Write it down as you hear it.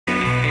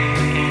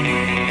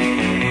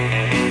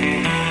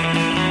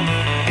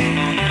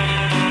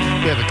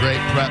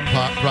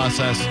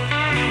process.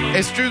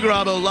 It's Drew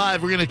Garabo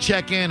Live. We're going to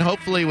check in,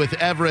 hopefully, with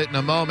Everett in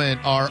a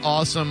moment, our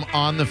awesome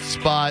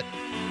on-the-spot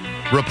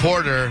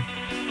reporter,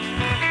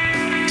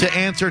 to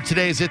answer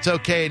today's It's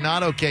Okay,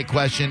 Not Okay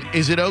question.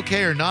 Is it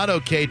okay or not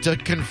okay to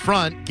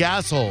confront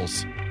gas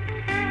holes?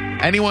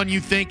 Anyone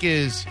you think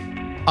is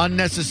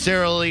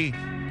unnecessarily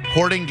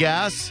hoarding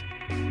gas,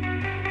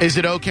 is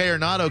it okay or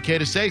not okay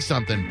to say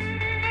something?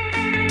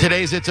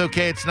 Today's It's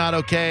Okay, It's Not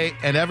Okay,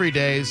 and every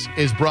day's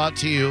is brought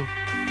to you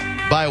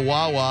by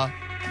Wawa.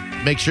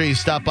 Make sure you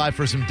stop by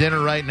for some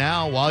dinner right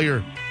now while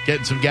you're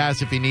getting some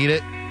gas if you need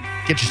it.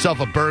 Get yourself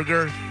a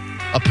burger,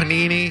 a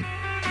panini,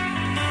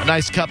 a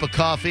nice cup of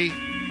coffee,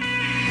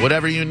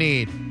 whatever you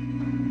need.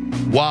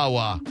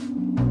 Wawa.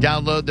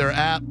 Download their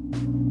app.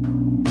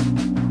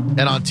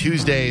 And on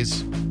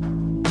Tuesdays,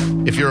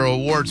 if you're a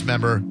awards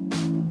member,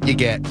 you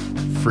get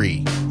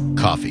free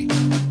coffee.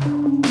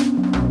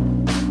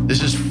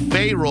 This is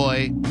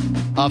Fayroy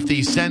off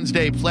the Sens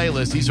Day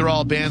playlist. These are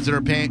all bands that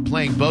are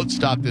playing boat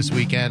stock this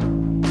weekend.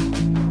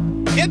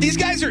 Yeah, these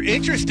guys are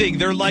interesting.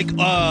 They're like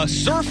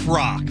surf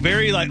rock,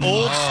 very like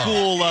old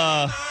school.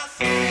 I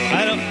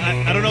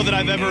don't know that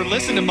I've ever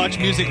listened to much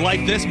music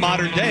like this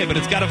modern day, but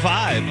it's got a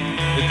vibe.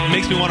 It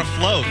makes me want to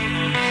float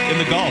in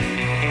the Gulf.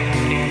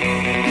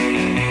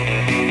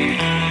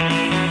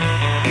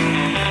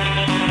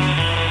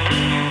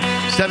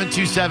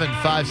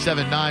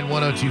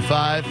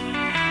 (727-579-1025)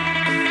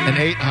 and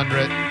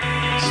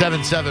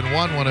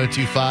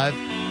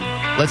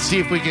 800-771-1025. Let's see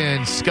if we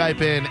can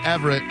Skype in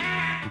Everett.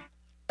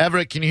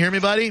 Everett, can you hear me,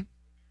 buddy?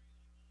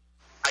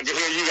 I can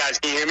hear you guys.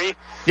 Can you hear me?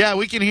 Yeah,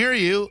 we can hear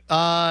you.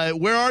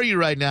 Where are you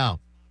right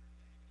now?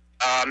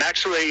 I'm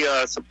actually,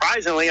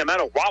 surprisingly, I'm at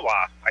a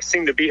Wawa. I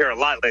seem to be here a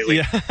lot lately.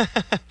 Yeah.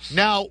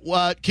 Now,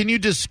 can you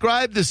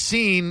describe the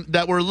scene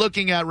that we're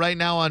looking at right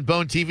now on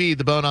Bone TV,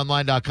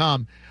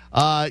 theboneonline.com?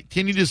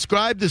 Can you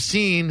describe the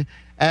scene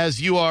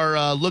as you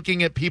are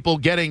looking at people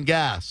getting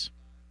gas?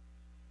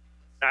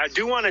 I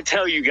do want to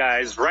tell you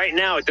guys, right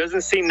now, it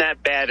doesn't seem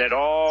that bad at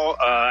all.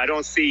 I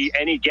don't see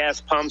any gas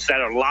pumps that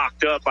are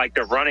locked up like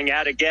they're running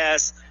out of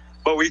gas.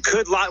 But we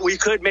could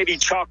maybe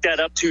chalk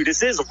that up to,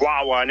 this is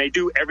Wawa, and they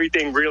do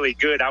everything really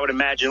good. I would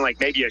imagine like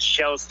maybe a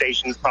Shell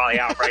station's probably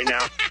out right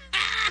now.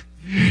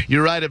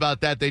 You're right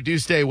about that. They do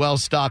stay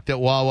well-stocked at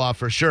Wawa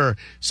for sure.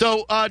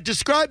 So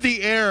describe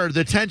the air,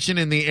 the tension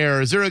in the air.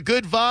 Is there a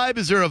good vibe?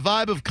 Is there a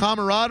vibe of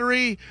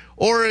camaraderie?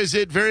 Or is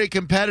it very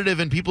competitive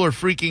and people are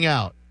freaking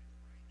out?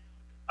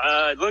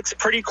 It looks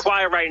pretty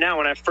quiet right now.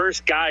 When I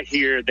first got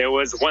here, there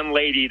was one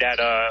lady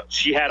that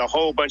she had a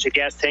whole bunch of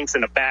gas tanks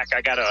in the back.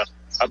 I got a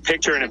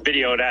picture and a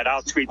video of that.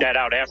 I'll tweet that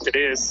out after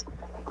this.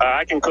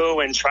 I can go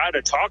and try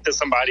to talk to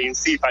somebody and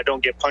see if I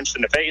don't get punched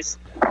in the face.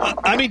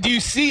 I mean, do you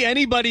see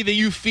anybody that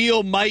you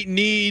feel might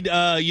need,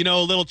 a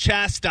little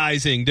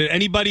chastising?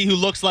 Anybody who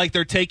looks like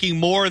they're taking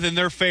more than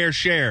their fair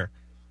share?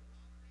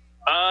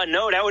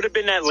 No, that would have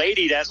been that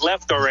lady that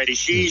left already.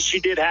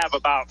 She did have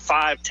about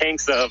 5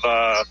 tanks of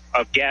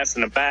gas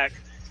in the back.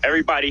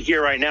 Everybody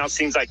here right now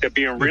seems like they're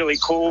being really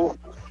cool.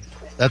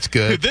 That's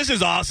good. Dude, this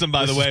is awesome,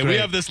 by the way. We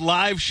have this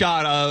live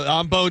shot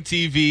on Bone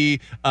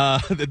TV,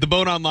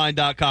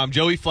 theboneonline.com.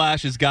 Joey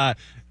Flash has got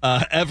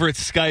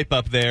Everett's Skype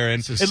up there,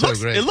 and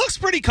it looks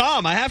pretty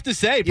calm, I have to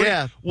say.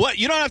 Yeah.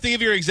 You don't have to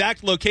give your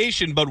exact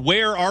location, but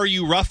where are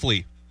you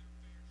roughly?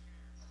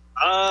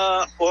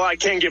 Well, I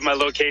can give my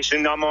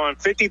location. I'm on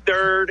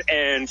 53rd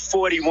and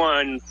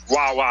 41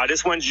 Wawa.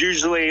 This one's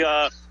usually,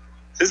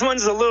 this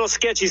one's a little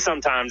sketchy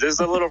sometimes. There's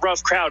a little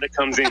rough crowd that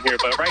comes in here,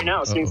 but right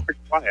now it seems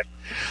pretty quiet.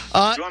 Do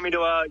you want me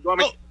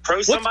to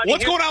pro somebody?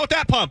 What's going on with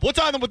that pump? What's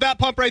on with that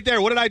pump right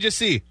there? What did I just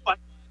see? I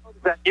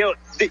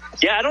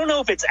don't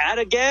know if it's out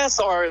of gas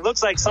or it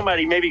looks like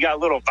somebody maybe got a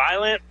little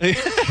violent.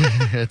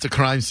 It's a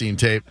crime scene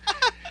tape.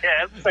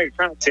 Yeah, it looks like a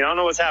crime scene. I don't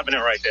know what's happening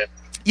right there.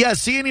 Yeah,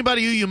 see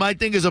anybody who you might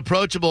think is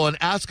approachable and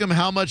ask them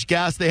how much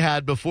gas they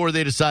had before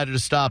they decided to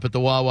stop at the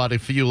Wawa to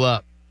fuel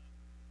up.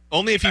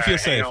 Only if you feel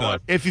safe, though.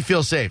 If you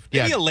feel safe,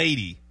 Maybe a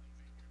lady.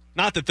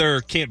 Not that they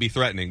can't be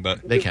threatening,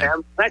 but they can.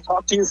 Can I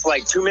talk to you for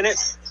like 2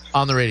 minutes?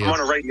 On the radio. I'm on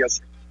a radio.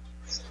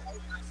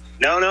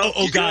 No.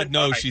 Oh God,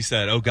 no, she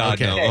said. Oh, God,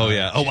 no. Oh,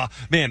 yeah. Oh, wow.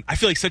 Man, I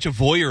feel like such a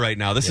voyeur right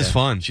now. This is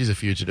fun. She's a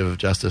fugitive of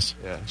justice.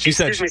 Yeah. She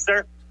said. Excuse me,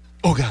 sir.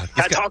 Oh, God.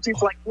 Can I talk to you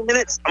for like 2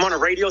 minutes? I'm on a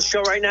radio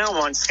show right now. I'm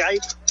on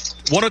Skype.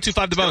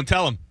 1025 The Bone.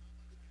 Tell him.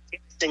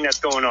 Thing that's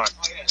going on.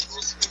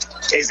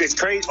 It's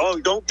crazy. Oh,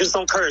 don't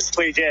curse,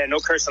 please. Yeah, no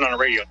cursing on the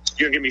radio.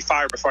 You're gonna get me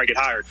fired before I get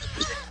hired.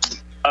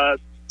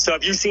 So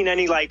have you seen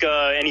any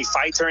any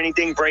fights or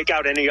anything break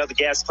out? Any other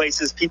gas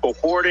places? People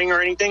hoarding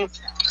or anything?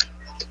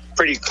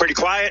 Pretty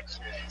quiet.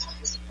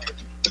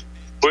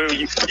 Well,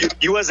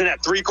 you wasn't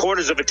at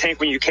 3/4 of a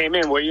tank when you came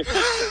in, were you?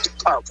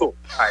 Oh, cool.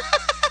 All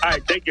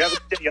right. Thank you. Have a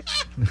good day.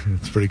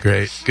 It's pretty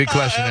great. Good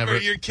question,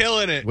 Everett. You're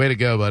killing it. Way to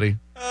go, buddy.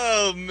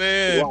 Oh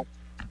man.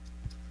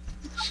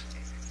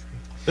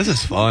 This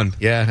is fun.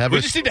 Yeah, we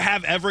just need to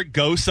have Everett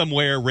go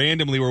somewhere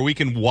randomly where we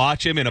can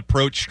watch him and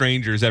approach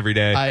strangers every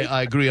day.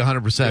 I agree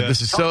 100%. Yeah.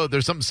 This is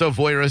there's something so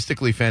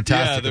voyeuristically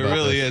fantastic. Yeah, there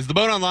really is.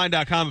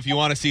 TheBoneOnline.com if you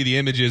want to see the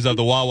images of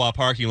the Wawa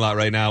parking lot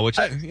right now, which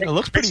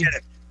looks pretty. All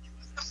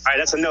right,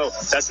 that's a no.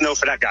 That's a no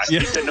for that guy. Yeah.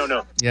 He said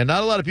no. Yeah,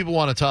 not a lot of people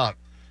want to talk.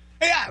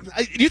 Yeah,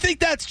 do you think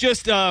that's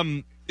just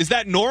is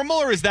that normal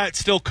or is that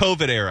still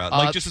COVID era?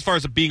 Like just as far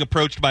as being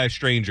approached by a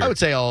stranger? I would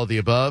say all of the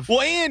above. Well,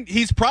 and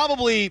he's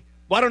probably.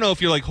 Well, I don't know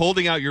if you're like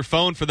holding out your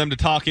phone for them to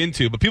talk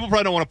into, but people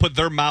probably don't want to put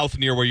their mouth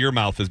near where your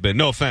mouth has been.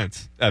 No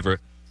offense,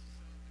 Everett.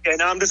 Yeah,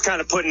 no, I'm just kind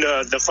of putting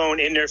the phone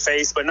in their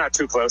face, but not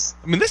too close.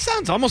 I mean, this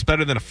sounds almost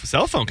better than a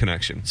cell phone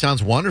connection.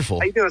 Sounds wonderful.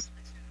 How you doing?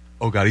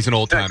 Oh God, he's an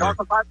old timer. All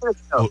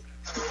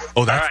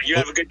That's right, you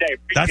have a good day.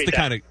 That's the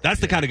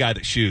kind of guy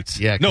that shoots.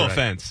 Yeah, no correct.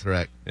 offense.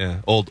 Correct. Yeah,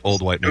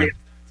 old white man.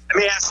 Let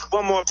me ask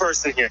one more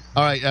person here.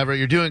 All right, Everett,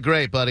 you're doing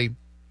great, buddy.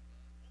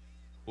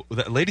 Well,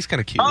 that lady's kind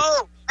of cute.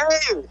 Oh,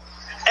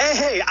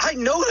 hey, I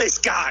know this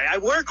guy. I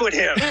work with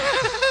him.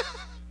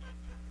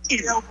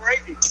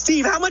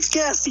 Steve, how much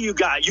gas do you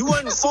got? You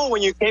weren't full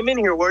when you came in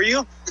here, were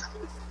you?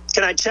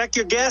 Can I check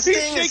your gas He's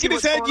thing? shaking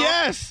his head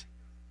yes.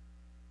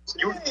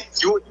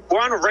 We're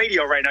on a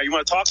radio right now. You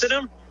want to talk to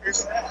them?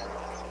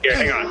 Here,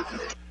 hang on. All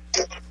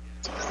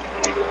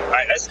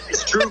right,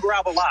 it's Drew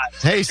Grab a lot.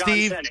 Hey,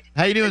 Steve.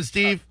 How you doing,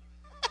 Steve?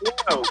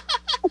 Yo.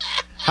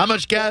 How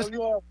much gas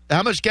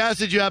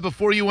did you have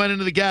before you went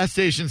into the gas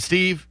station,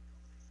 Steve?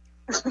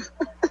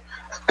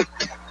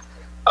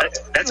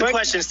 That's a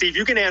question, Steve.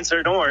 You can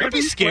answer. Don't worry. Don't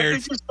be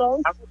scared. How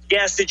much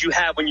gas did you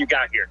have when you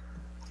got here?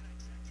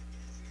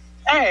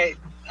 Hey,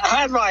 I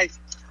had like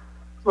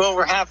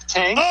over half a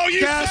tank. Oh,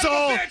 you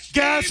Gasshole!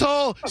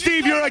 Gasshole!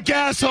 Steve, you're a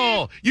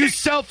gasshole! You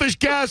selfish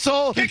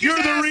gasshole!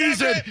 You're the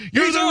reason!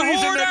 You're the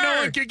reason that no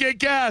one can get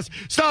gas!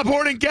 Stop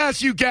hoarding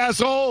gas, you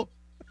gasshole!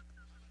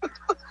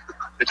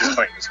 Just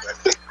playing this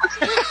way.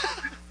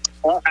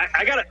 Well,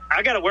 I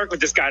gotta work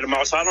with this guy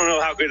tomorrow, so I don't know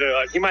how good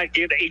he might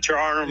get the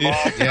HR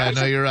involved. Yeah,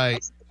 no, you're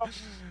right.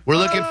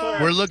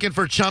 We're looking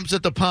for chumps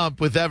at the pump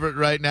with Everett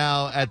right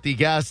now at the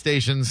gas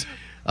stations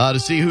to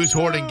see who's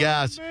hoarding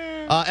gas.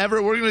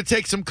 Everett, we're going to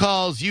take some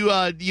calls. You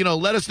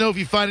let us know if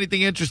you find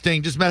anything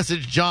interesting. Just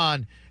message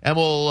John, and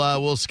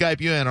we'll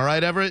Skype you in. All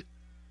right, Everett?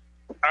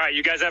 All right,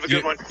 you guys have a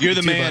good one. You're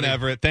the You too, man, buddy.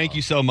 Everett. Thank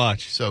you so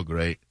much. So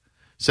great.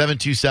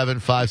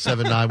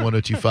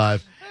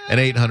 727-579-1025 and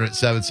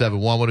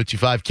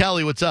 800-771-1025.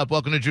 Kelly, what's up?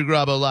 Welcome to Drew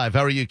Garabo Live.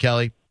 How are you,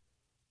 Kelly?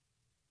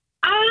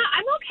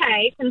 I'm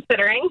okay,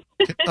 considering.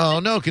 Oh,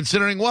 no.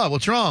 Considering what?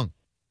 What's wrong?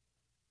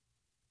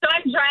 So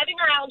I'm driving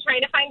around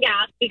trying to find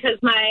gas because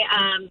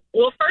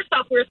first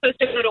off, we were supposed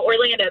to go to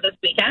Orlando this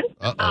weekend.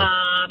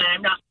 Uh-oh.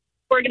 And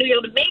we're going to be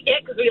able to make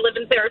it because we live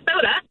in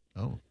Sarasota.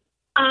 Oh.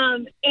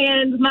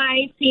 And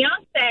my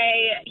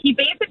fiance, he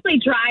basically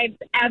drives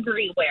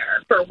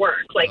everywhere for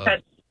work. Like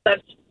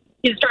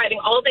he's driving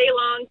all day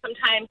long,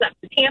 sometimes up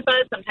to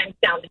Tampa, sometimes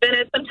down to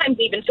Venice, sometimes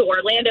even to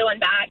Orlando and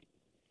back.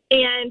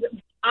 And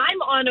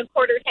I'm on a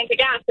quarter tank of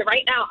gas, so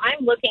right now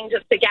I'm looking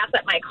just to gas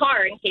up my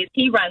car in case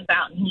he runs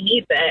out and he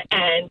needs it.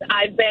 And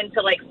I've been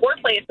to like 4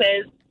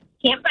 places,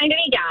 can't find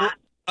any gas.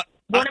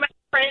 One of my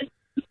friends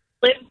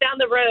lives down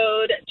the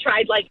road,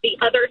 tried like the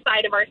other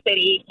side of our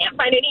city, can't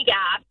find any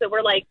gas. So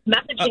we're like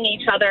messaging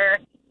each other.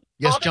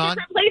 Yes, all the John?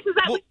 different places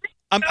that we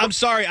I'm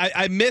sorry.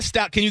 I missed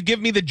out. Can you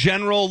give me the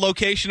general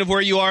location of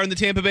where you are in the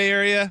Tampa Bay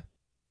area?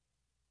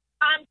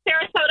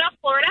 Sarasota,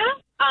 Florida.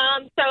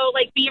 So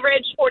like Bee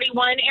Ridge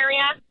 41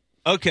 area.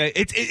 Okay.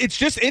 It's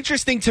just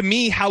interesting to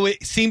me how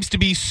it seems to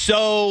be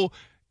so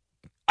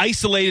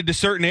isolated to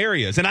certain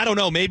areas. And I don't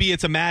know, maybe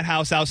it's a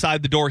madhouse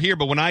outside the door here,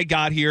 but when I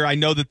got here, I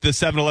know that the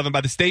 7-Eleven by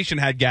the station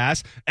had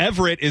gas.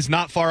 Everett is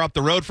not far up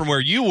the road from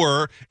where you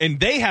were, and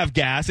they have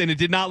gas, and it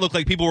did not look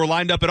like people were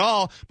lined up at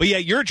all. But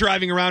yet you're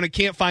driving around and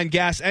can't find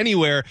gas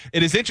anywhere.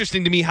 It is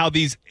interesting to me how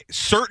these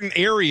certain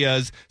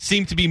areas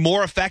seem to be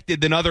more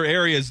affected than other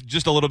areas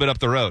just a little bit up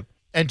the road.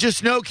 And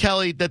just know,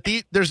 Kelly, that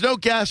there's no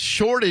gas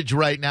shortage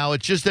right now.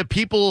 It's just that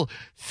people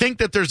think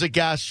that there's a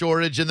gas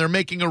shortage, and they're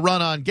making a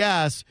run on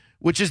gas,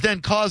 which is then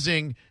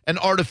causing an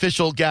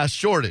artificial gas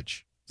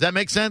shortage. Does that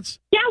make sense?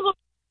 Yeah, well,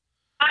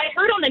 I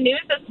heard on the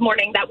news this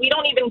morning that we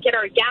don't even get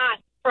our gas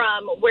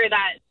from where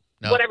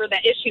whatever the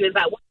issue is,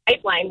 that one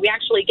pipeline. We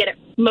actually get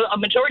a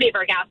majority of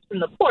our gas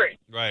from the port.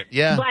 Right.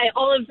 Yeah. By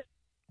all of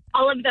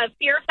the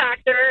fear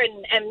factor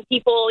and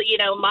people,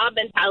 mob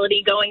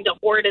mentality going to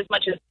hoard as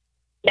much as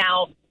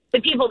now. The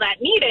people that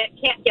need it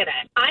can't get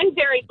it. I'm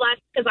very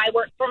blessed because I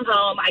work from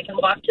home. I can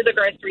walk to the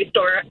grocery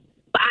store.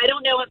 But I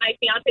don't know what my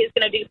fiance is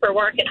going to do for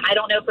work, and I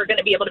don't know if we're going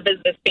to be able to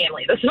visit his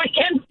family this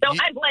weekend. So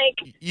I'm like...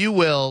 You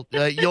will.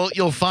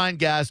 You'll find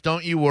gas.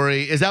 Don't you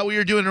worry. Is that what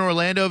you're doing in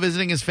Orlando,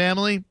 visiting his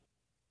family?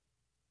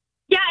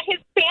 Yeah, his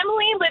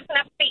family lives in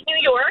upstate New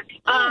York,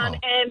 and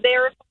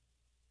they're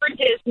for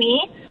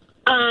Disney.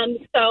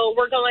 So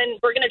we're going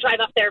to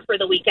drive up there for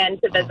the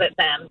weekend to visit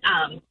them.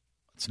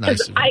 It's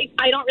nice.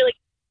 I don't really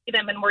see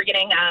them, and we're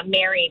getting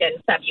married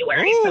in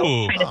February. Ooh.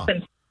 So kind of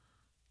spend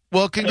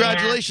Well,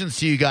 congratulations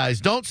to you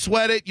guys. Don't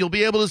sweat it. You'll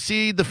be able to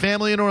see the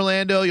family in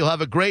Orlando. You'll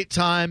have a great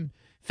time.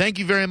 Thank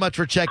you very much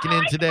for checking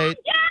in today.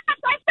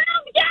 I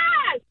found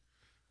gas!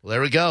 Well,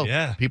 there we go.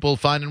 Yeah. People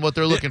finding what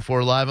they're looking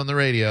for live on the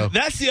radio.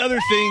 That's the other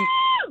thing.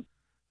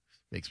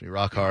 Makes me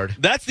rock hard.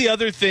 That's the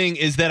other thing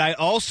is that I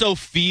also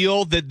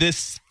feel that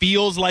this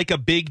feels like a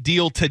big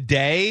deal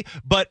today,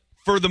 but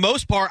for the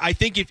most part, I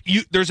think if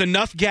there's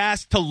enough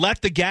gas to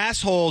let the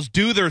gas holes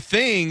do their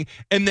thing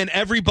and then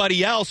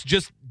everybody else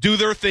just do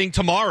their thing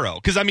tomorrow.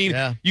 Because, I mean,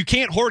 you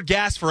can't hoard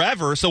gas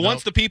forever. So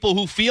once the people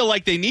who feel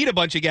like they need a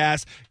bunch of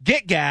gas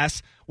get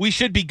gas, we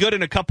should be good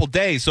in a couple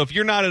days. So if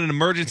you're not in an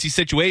emergency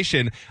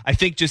situation, I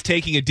think just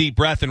taking a deep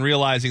breath and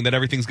realizing that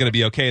everything's going to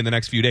be okay in the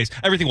next few days.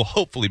 Everything will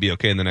hopefully be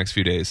okay in the next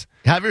few days.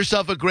 Have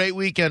yourself a great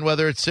weekend,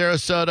 whether it's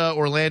Sarasota,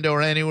 Orlando,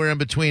 or anywhere in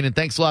between. And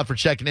thanks a lot for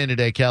checking in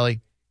today, Kelly.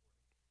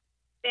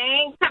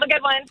 Thanks. Have a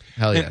good one.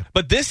 Hell yeah.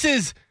 But this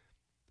is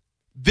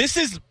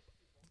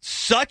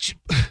such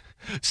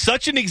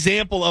an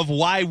example of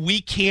why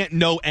we can't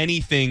know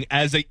anything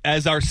as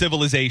our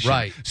civilization.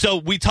 Right. So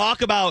we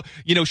talk about,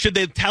 should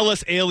they tell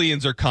us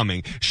aliens are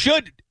coming?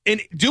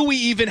 And do we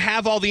even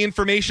have all the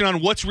information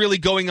on what's really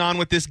going on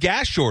with this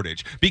gas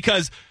shortage?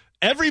 Because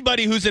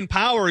everybody who's in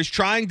power is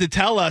trying to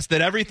tell us that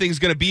everything's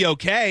going to be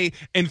okay,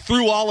 and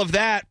through all of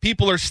that,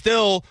 people are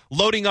still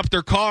loading up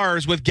their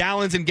cars with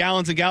gallons and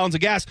gallons and gallons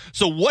of gas.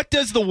 So what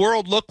does the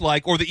world look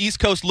like, or the East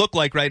Coast look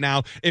like right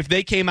now, if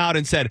they came out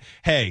and said,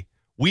 hey,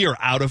 we are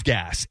out of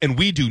gas, and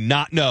we do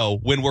not know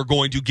when we're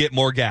going to get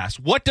more gas?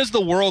 What does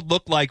the world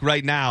look like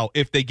right now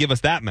if they give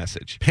us that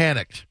message?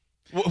 Panicked.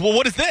 Well,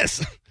 what is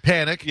this?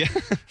 Panic. Yeah.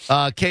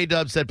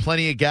 K-Dub said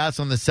plenty of gas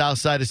on the south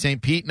side of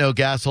St. Pete. No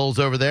gas holes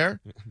over there.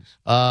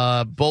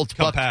 Bolts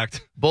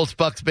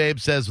Bucks Babe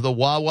says the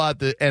Wawa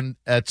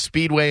at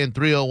Speedway in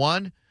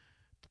 301.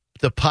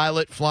 The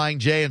Pilot, Flying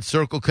J, and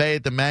Circle K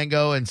at the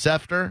Mango and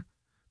Sefter.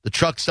 The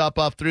truck stop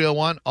off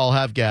 301 all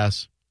have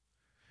gas.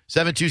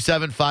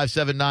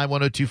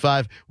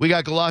 727-579-1025. We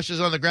got galoshes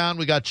on the ground.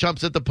 We got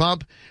chumps at the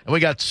pump. And we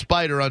got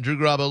Spider on Drew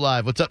Garabo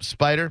Live. What's up,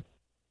 Spider?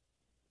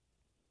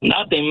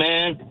 Nothing,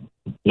 man.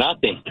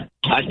 Nothing.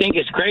 I think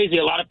it's crazy.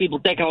 A lot of people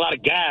taking a lot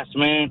of gas,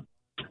 man.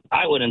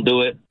 I wouldn't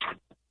do it.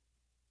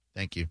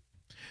 Thank you.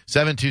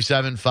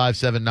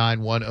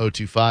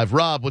 727-579-1025.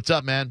 Rob, what's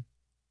up, man?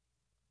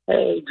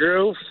 Hey,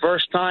 Drew.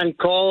 First time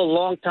call,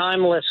 long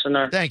time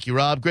listener. Thank you,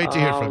 Rob. Great to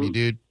hear from you,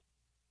 dude.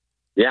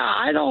 Yeah,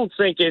 I don't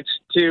think it's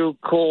too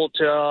cool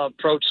to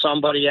approach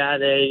somebody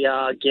at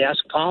a gas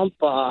pump.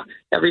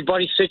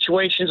 Everybody's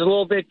situation's a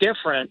little bit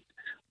different.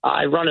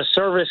 I run a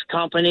service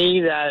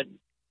company that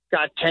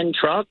got 10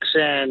 trucks,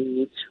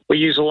 and we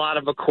use a lot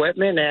of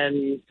equipment.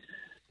 And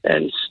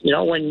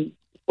when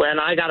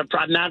I got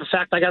matter of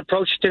fact, I got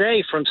approached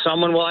today from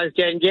someone while I was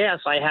getting gas.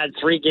 I had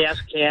 3 gas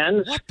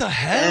cans. What the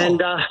hell?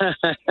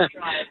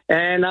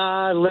 And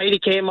a lady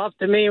came up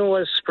to me and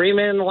was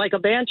screaming like a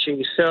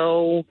banshee.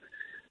 So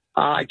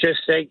I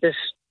just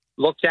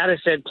looked at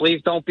it, said,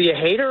 please don't be a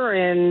hater,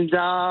 and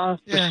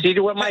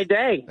proceeded with my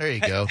day. There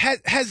you go.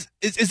 Is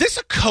this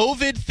a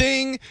COVID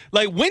thing?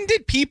 Like, when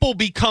did people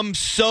become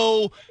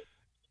so...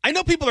 I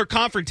know people are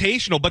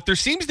confrontational, but there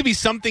seems to be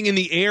something in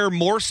the air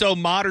more so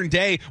modern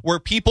day where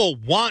people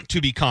want to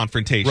be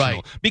confrontational.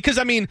 Right. Because,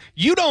 I mean,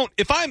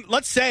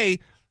 let's say,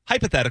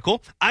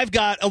 hypothetical, I've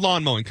got a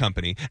lawn mowing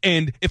company,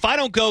 and if I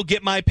don't go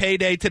get my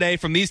payday today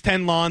from these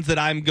 10 lawns that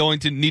I'm going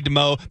to need to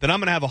mow, then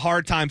I'm going to have a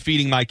hard time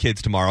feeding my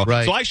kids tomorrow.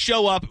 Right. So I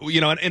show up,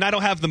 and I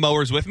don't have the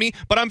mowers with me,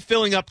 but I'm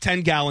filling up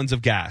 10 gallons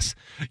of gas.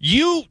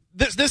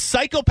 This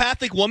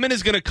psychopathic woman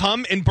is going to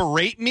come and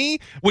berate me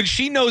when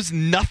she knows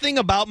nothing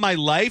about my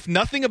life,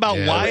 nothing about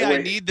why I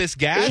need this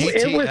gas?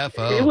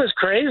 It was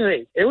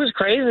crazy. It was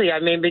crazy. I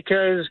mean,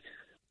 because,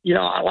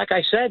 like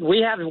I said,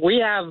 we have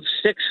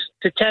 6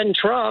 to 10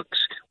 trucks.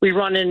 We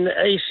run an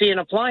AC and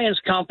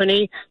appliance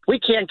company. We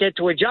can't get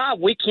to a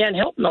job. We can't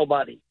help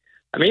nobody.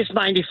 I mean, it's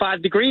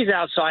 95 degrees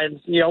outside,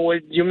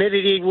 with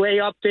humidity way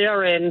up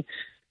there. And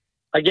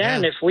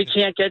again, if we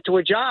can't get to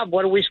a job,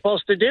 what are we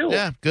supposed to do?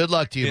 Yeah, good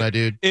luck to you, my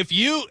dude.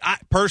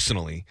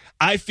 Personally,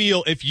 I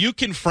feel if you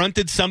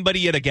confronted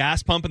somebody at a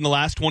gas pump in the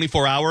last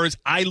 24 hours,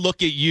 I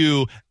look at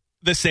you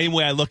the same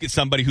way I look at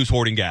somebody who's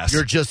hoarding gas.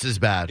 You're just as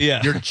bad.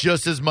 Yeah. You're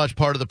just as much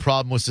part of the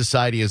problem with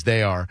society as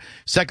they are.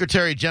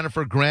 Secretary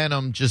Jennifer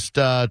Granholm just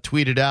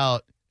tweeted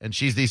out, and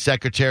she's the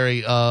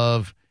Secretary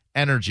of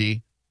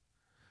Energy.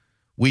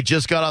 We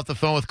just got off the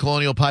phone with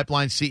Colonial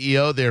Pipeline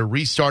CEO. They're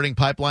restarting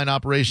pipeline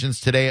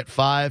operations today at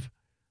 5.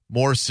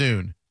 More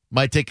soon.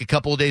 Might take a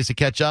couple of days to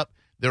catch up.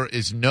 There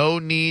is no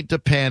need to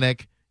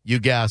panic, you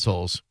gas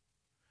holes.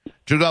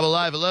 Drew Garabo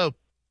Live, hello.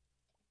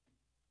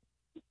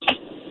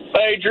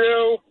 Hey,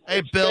 Drew.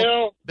 Hey,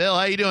 Bill. Bill,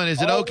 how you doing?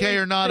 Is it okay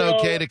or not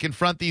okay to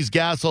confront these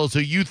gas holes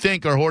who you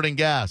think are hoarding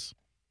gas?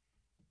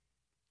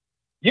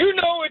 You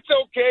know it's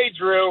okay,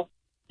 Drew.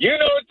 You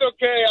know it's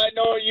okay. I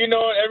know you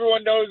know it.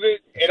 Everyone knows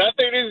it. And I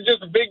think this is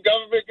just a big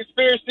government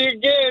conspiracy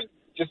again,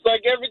 just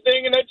like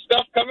everything and that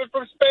stuff coming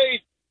from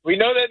space. We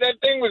know that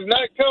thing was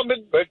not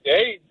coming, but,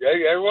 hey,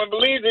 everyone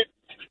believes it.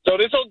 So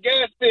this whole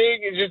gas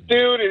thing is just,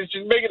 dude, it's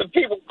just making the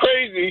people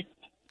crazy.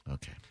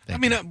 Okay.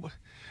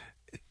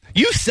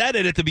 You said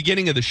it at the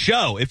beginning of the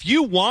show. If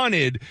you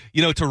wanted,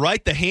 to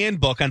write the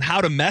handbook on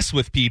how to mess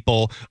with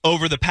people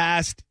over the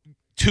past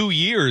 2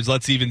 years,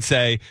 let's even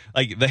say,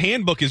 like, the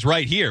handbook is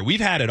right here. We've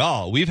had it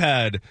all. We've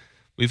had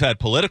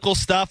political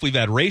stuff. We've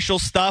had racial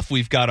stuff.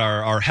 We've got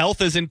our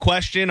health is in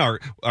question.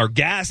 Our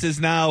gas is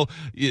now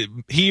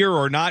here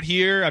or not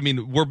here. I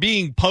mean, we're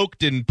being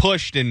poked and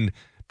pushed in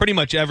pretty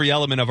much every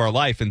element of our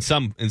life in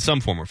some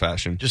form or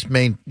fashion.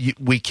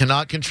 We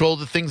cannot control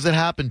the things that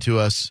happen to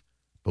us,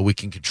 but we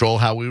can control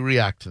how we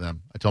react to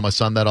them. I tell my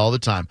son that all the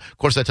time. Of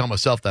course, I tell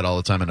myself that all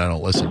the time, and I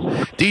don't listen.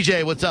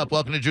 DJ, what's up?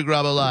 Welcome to Drew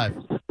Garabo Live.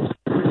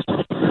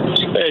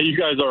 Hey, you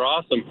guys are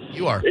awesome.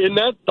 You are. In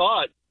that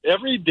thought,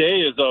 every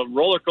day is a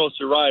roller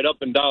coaster ride up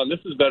and down. This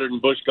is better than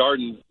Busch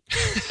Gardens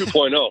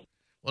 2.0.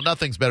 Well,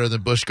 nothing's better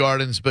than Busch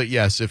Gardens, but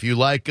yes, if you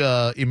like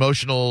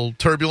emotional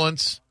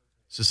turbulence,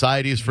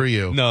 society is for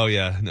you. No,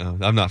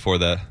 I'm not for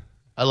that.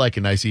 I like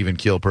a nice even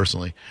keel,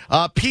 personally.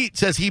 Pete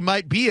says he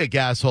might be a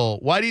gas hole.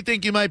 Why do you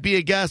think you might be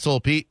a gas hole,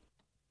 Pete?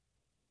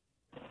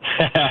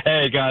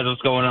 Hey, guys,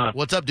 what's going on?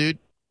 What's up, dude?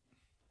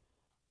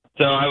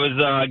 So I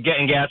was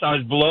getting gas. I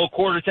was below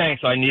quarter tank,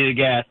 so I needed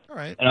gas. All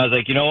right. And I was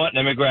like, you know what?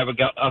 Let me grab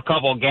a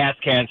couple of gas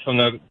cans from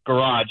the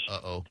garage.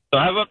 Uh-oh. So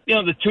I have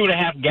the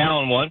 2.5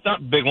 gallon ones,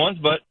 not big ones,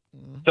 but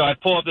so I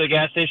pull up to the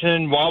gas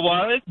station.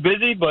 While it's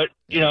busy, but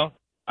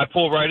I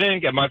pull right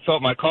in, fill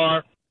up my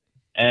car,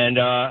 and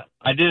I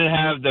didn't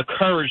have the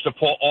courage to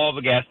pull all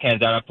the gas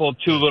cans out. I pulled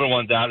 2 little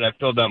ones out, and I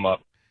filled them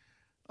up.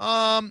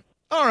 All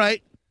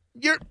right.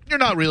 You're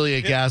not really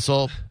a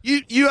gasshole.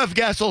 You have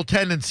gasshole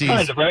tendencies,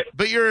 kind of, right?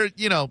 But you're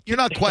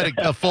not quite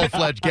a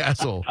full-fledged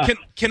gasshole.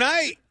 Can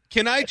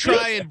I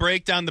try and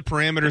break down the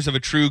parameters of a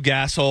true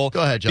gasshole?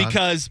 Go ahead, John.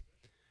 Because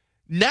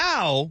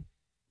now,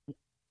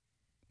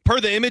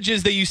 per the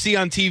images that you see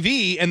on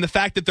TV and the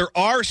fact that there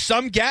are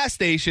some gas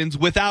stations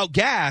without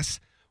gas,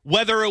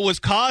 whether it was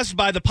caused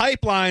by the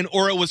pipeline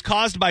or it was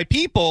caused by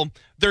people,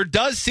 there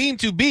does seem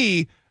to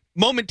be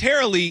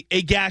momentarily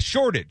a gas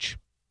shortage.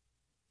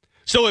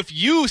 So if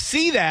you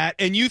see that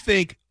and you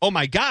think, oh,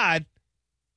 my God,